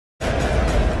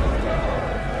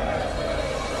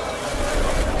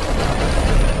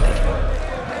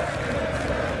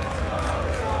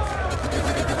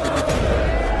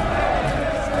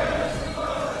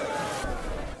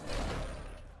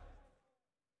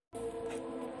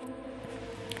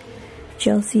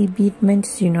Chelsea beat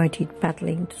Manchester United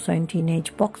battling to sign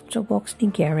teenage box-to-box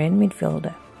Nigerian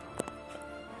midfielder.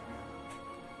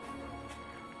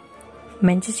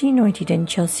 Manchester United and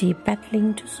Chelsea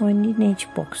battling to sign teenage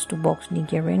box-to-box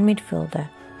Nigerian midfielder.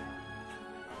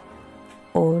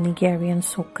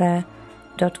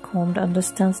 AllNigerianSoccer.com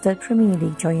understands that Premier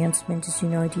League giants Manchester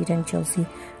United and Chelsea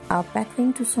are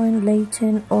battling to sign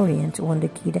Leyton Orient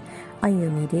wonderkid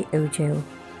Ayomide Ojo.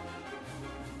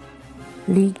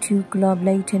 League Two club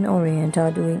Leyton Orient are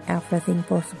doing everything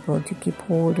possible to keep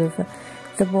hold of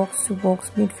the box-to-box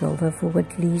midfielder for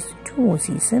at least 2 more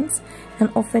seasons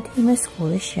and offered him a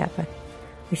scholarship,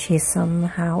 which he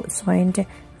somehow signed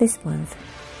this month.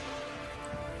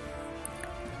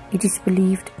 It is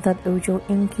believed that Ojo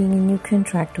inking a new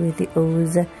contract with the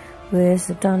O's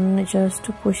was done just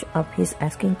to push up his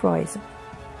asking price.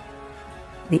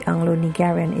 The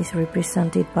Anglo-Nigerian is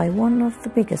represented by one of the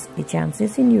biggest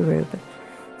agencies in Europe,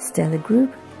 Stellar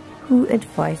Group, who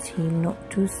advised him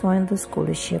not to sign the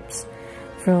scholarships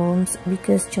front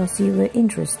because Chelsea were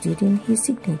interested in his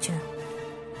signature.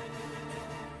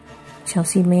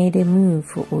 Chelsea made a move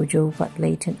for Ojo, but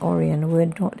Leyton Orient were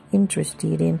not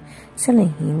interested in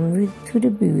selling him to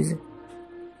the Blues.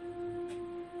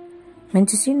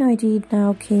 Manchester United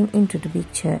now came into the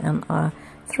picture and are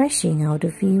thrashing out a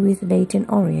fee with Leyton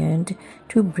Orient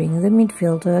to bring the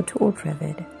midfielder to Old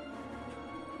Trafford.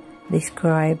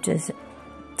 Described as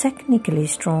technically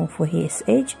strong for his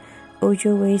age,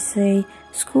 Ojo was a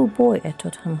schoolboy at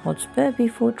Tottenham Hotspur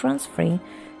before transferring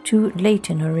to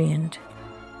Leyton Orient.